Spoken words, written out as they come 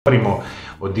Govorimo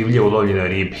o divlje ulovljenoj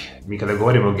ribi. Mi kada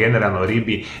govorimo generalno o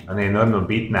ribi, ona je enormno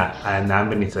bitna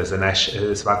namirnica za naš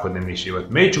svakodnevni život.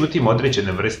 Međutim,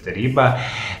 određene vrste riba,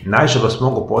 nažalost,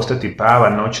 mogu postati prava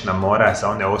noćna mora za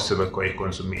one osobe koje ih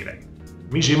konzumiraju.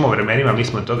 Mi živimo u vremenima, mi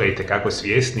smo toga itekako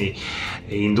svjesni.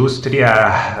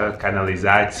 Industrija,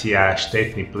 kanalizacija,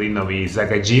 štetni plinovi,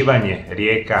 zagađivanje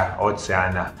rijeka,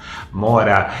 oceana,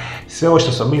 mora, sve ovo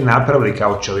što smo mi napravili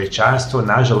kao čovječanstvo,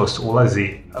 nažalost, ulazi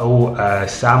u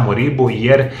samu ribu,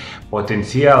 jer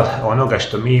potencijal onoga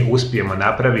što mi uspijemo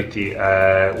napraviti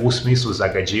u smislu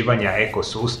zagađivanja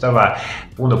ekosustava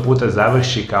puno puta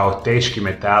završi kao teški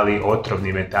metali,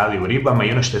 otrovni metali u ribama.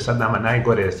 I ono što je sad nama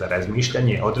najgore za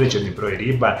razmišljanje, određeni broj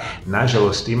riba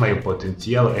nažalost imaju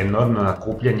potencijal enormno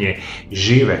nakupljanje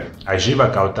žive, a živa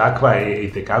kao takva je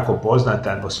itekako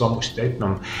poznata po svom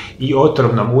štetnom i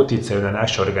otrovnom utjecaju na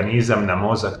naš organizam, na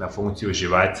mozak, na funkciju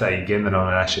živaca i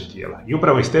generalno na naše tijela. I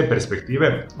upravo iz te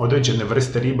perspektive određene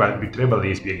vrste riba bi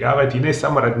trebali izbjegavati, ne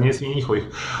samo radi njihovih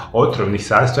otrovnih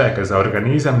sastojaka za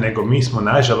organizam, nego mi smo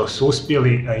nažalost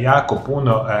uspjeli jako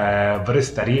puno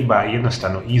vrsta riba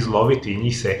jednostavno izloviti i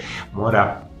njih se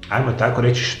mora, ajmo tako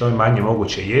reći, što je manje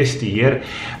moguće jesti, jer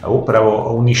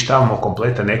upravo uništavamo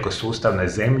kompletan ekosustav na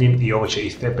zemlji i ovo će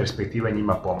iz te perspektive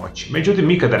njima pomoći. Međutim,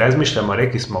 mi kada razmišljamo,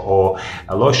 rekli smo, o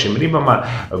lošim ribama,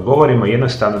 govorimo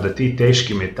jednostavno da ti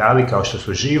teški metali kao što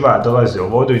su živa dolaze u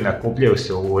vodu i nakupljaju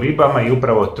se u ribama i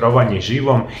upravo trovanje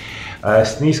živom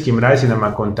s niskim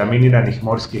razinama kontaminiranih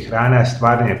morskih hrana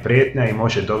stvaranje prijetnja i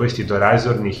može dovesti do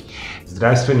razornih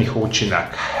zdravstvenih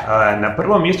učinaka. Na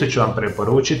prvom mjestu ću vam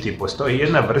preporučiti, postoji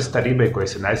jedna vrsta ribe koja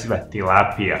se naziva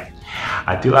tilapija.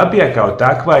 A tilapija kao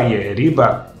takva je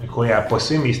riba koja po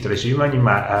svim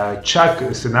istraživanjima čak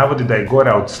se navodi da je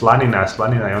gora od slanina, a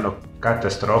slanina je ono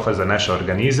katastrofa za naš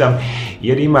organizam,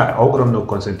 jer ima ogromnu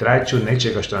koncentraciju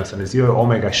nečega što nam se naziva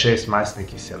omega-6 masne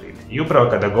kiseline. I upravo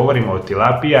kada govorimo o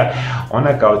tilapija,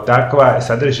 ona kao takva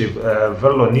sadrži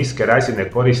vrlo niske razine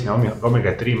korisne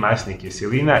omega-3 masnih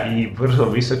kiselina i vrlo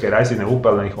visoke razine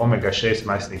upalnih omega-6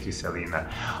 masnih kiselina.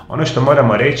 Ono što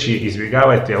moramo reći,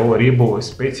 izbjegavajte ovu ribu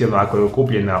specijalno ako je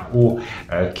kupljena u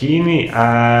Kini,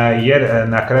 jer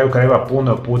na kraju krajeva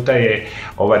puno puta je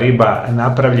ova riba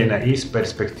napravljena iz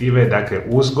perspektive, dakle,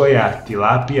 uzgoja.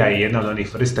 Tilapija je jedna od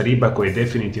onih vrsta riba koje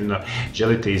definitivno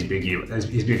želite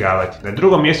izbjegavati. Na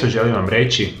drugom mjestu želim vam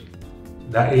reći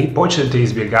da i počnete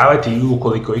izbjegavati i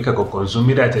ukoliko ikako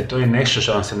konzumirate, to je nešto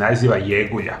što vam se naziva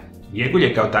jegulja.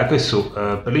 Jegulje kao takve su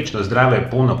prilično zdrave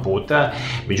puno puta,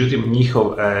 međutim njihov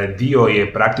dio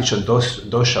je praktično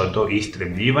došao do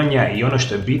istrebljivanja i ono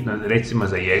što je bitno recimo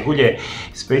za jegulje,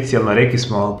 specijalno rekli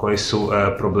smo koje su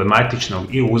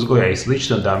problematičnog i uzgoja i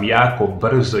slično, da vam jako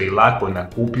brzo i lako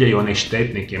nakupljaju one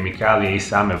štetne kemikalije iz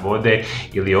same vode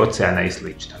ili oceana i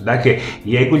slično. Dakle,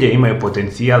 jegulje imaju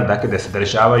potencijal, dakle, da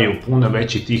sadržavaju puno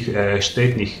veći tih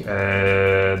štetnih,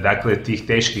 dakle, tih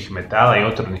teških metala i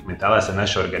otrovnih metala za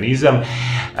naš organizam.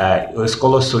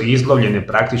 Skoro su izlovljene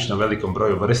praktično velikom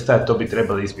broju vrsta, to bi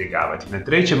trebali izbjegavati. Na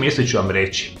trećem mjestu ću vam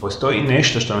reći, postoji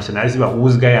nešto što nam se naziva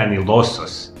uzgajani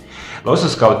losos.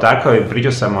 Losos kao takav,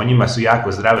 pričao sam o njima, su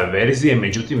jako zdrave verzije,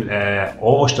 međutim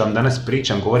ovo što vam danas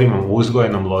pričam govorimo o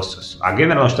uzgojenom lososu. A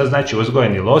generalno šta znači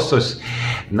uzgojeni losos?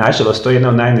 Nažalost, to je jedna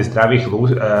od najnezdravijih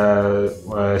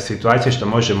situacija što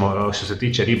možemo, što se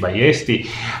tiče riba, jesti.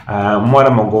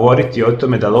 Moramo govoriti o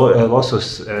tome da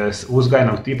losos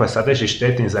uzgajenog tipa sadrži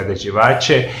štetne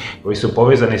zagađivače koji su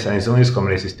povezani sa inzulinskom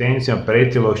rezistencijom,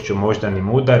 pretilošću, moždanim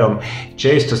udarom.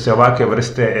 Često se ovakve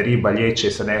vrste riba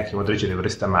liječe sa nekakvim određenim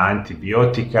vrstama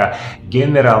antibiotika.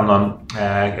 Generalno,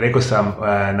 rekao sam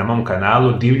na mom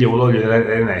kanalu, divlje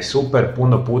ulovljena je super,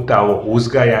 puno puta ovo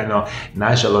uzgajano,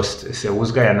 nažalost se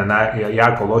uzgaja na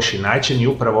jako loši način i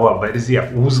upravo ova verzija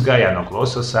uzgajanog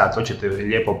lososa, to ćete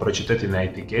lijepo pročitati na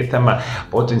etiketama,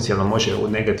 potencijalno može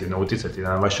negativno utjecati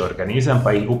na vaš organizam,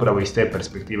 pa i upravo iz te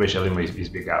perspektive želimo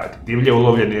izbjegavati. Divlje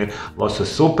ulovljeni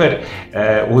losos super,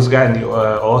 uzgajani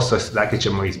losos, dakle,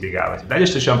 ćemo izbjegavati. Dalje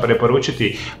što ću vam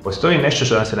preporučiti, postoji nešto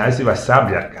što nam se naziva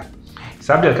sabljarka.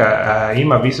 Sabljarka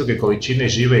ima visoke količine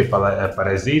žive i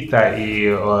parazita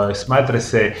i smatra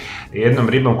se jednom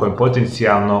ribom kojom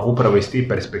potencijalno upravo iz tih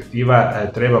perspektiva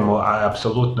trebamo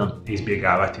apsolutno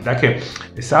izbjegavati. Dakle,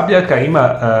 sabljarka ima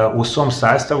u svom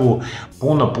sastavu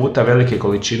puno puta velike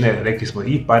količine, rekli smo,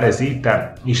 i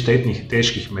parazita i štetnih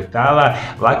teških metala,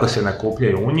 lako se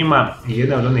nakupljaju u njima i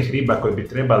jedna od onih riba koje bi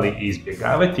trebali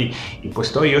izbjegavati. I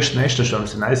postoji još nešto što vam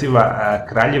se naziva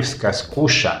kraljevska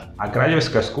skuša. A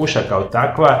kraljevska skuša kao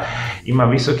takva ima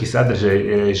visoki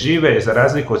sadržaj žive, za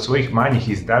razliku od svojih manjih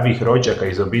i zdravijih rođaka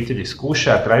iz obitelji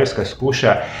skuša. Kraljevska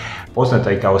skuša,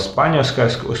 poznata i kao španjolska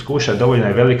skuša, dovoljno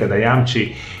je velika da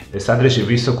jamči sadrži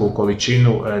visoku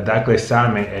količinu dakle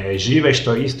same žive,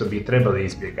 što isto bi trebali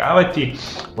izbjegavati.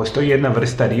 Postoji jedna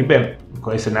vrsta ribe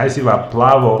koja se naziva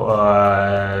plavo,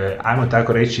 ajmo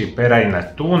tako reći, perajna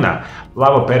tuna.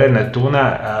 Plavo perajna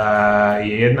tuna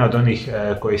je jedna od onih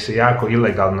koji se jako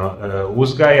ilegalno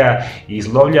uzgaja i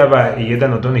izlovljava i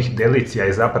jedan od onih delicija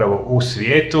je zapravo u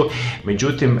svijetu.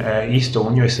 Međutim, isto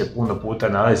u njoj se puno puta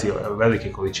nalazi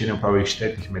velike količine upravo ovih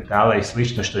štetnih metala i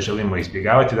slično što želimo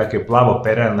izbjegavati. Dakle, plavo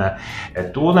perajna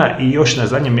tuna. I još na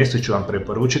zadnjem mjestu ću vam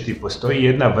preporučiti, postoji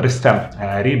jedna vrsta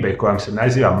ribe koja se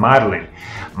naziva marlin.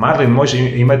 Marlin može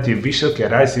imati visoke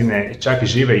razine čak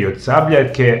žive i od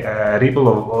sabljake.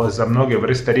 Ribolov za mnoge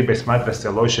vrste ribe smatra se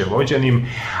loše vođenim,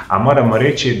 a moramo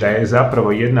reći da je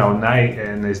zapravo jedna od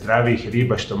najnezdravijih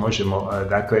riba što možemo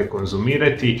dakle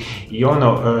konzumirati. I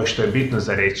ono što je bitno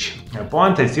za reći,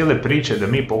 poanta je cijele priče da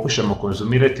mi pokušamo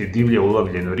konzumirati divlje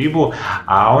ulovljenu ribu,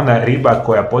 a ona riba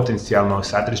koja potencijalno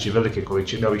sadrži velike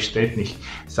količine ovih štetnih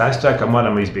sastojaka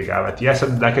moramo izbjegavati. Ja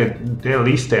sad, dakle, te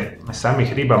liste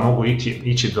samih riba mogu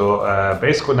ići do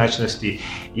beskonačnosti.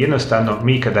 Jednostavno,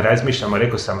 mi kada razmišljamo,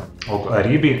 rekao sam, o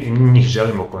ribi, njih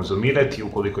želimo konzumirati.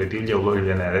 Ukoliko je divlje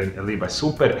ulovljena riba,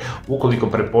 super. Ukoliko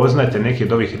prepoznate neke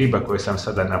od ovih riba koje sam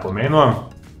sada napomenuo,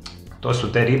 to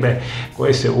su te ribe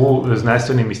koje se u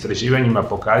znanstvenim istraživanjima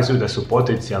pokazuju da su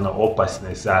potencijalno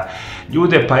opasne za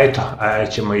ljude, pa eto,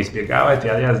 ćemo izbjegavati,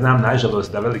 ali ja znam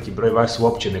nažalost da veliki broj vas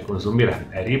uopće ne konzumira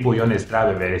ribu i one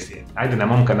zdrave verzije. Ajde, na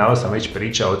mom kanalu sam već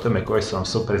pričao o tome koje su vam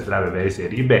super zdrave verzije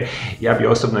ribe, ja bi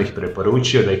osobno ih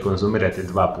preporučio da ih konzumirate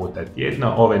 2 puta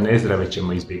tjedno, ove nezdrave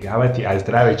ćemo izbjegavati, a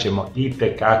zdrave ćemo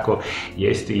itekako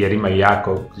jesti jer imaju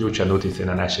jako ključan utjecaj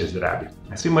na naše zdravlje.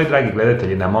 Svi moji dragi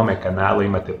gledatelji, na mome kanalu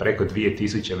imate preko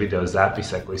 2000 video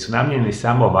zapisa koji su namijenjeni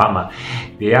samo vama,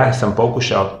 gdje ja sam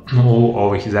pokušao u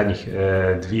ovih zadnjih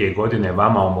 2 godine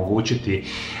vama omogućiti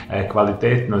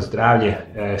kvalitetno zdravlje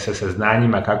sa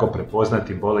saznanjima kako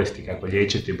prepoznati bolesti, kako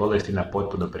liječiti bolesti na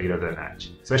potpuno prirodan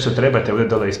način. Sve što trebate ovdje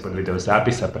dole ispod video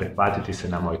zapisa, pretplatiti se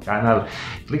na moj kanal,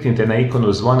 kliknite na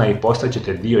ikonu zvona i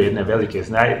postaćete dio jedne velike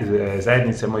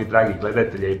zajednice mojih dragih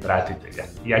gledatelja i pratitelja.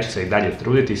 Ja ću se i dalje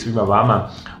truditi svima vama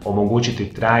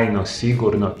omogućiti trajno,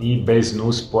 sigurno i bez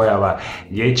nuspojava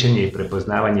liječenje i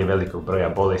prepoznavanje velikog broja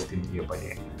bolesti i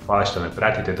oboljenja. Hvala što me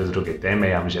pratite do druge teme,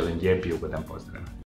 ja vam želim lijep i ugodan pozdrav.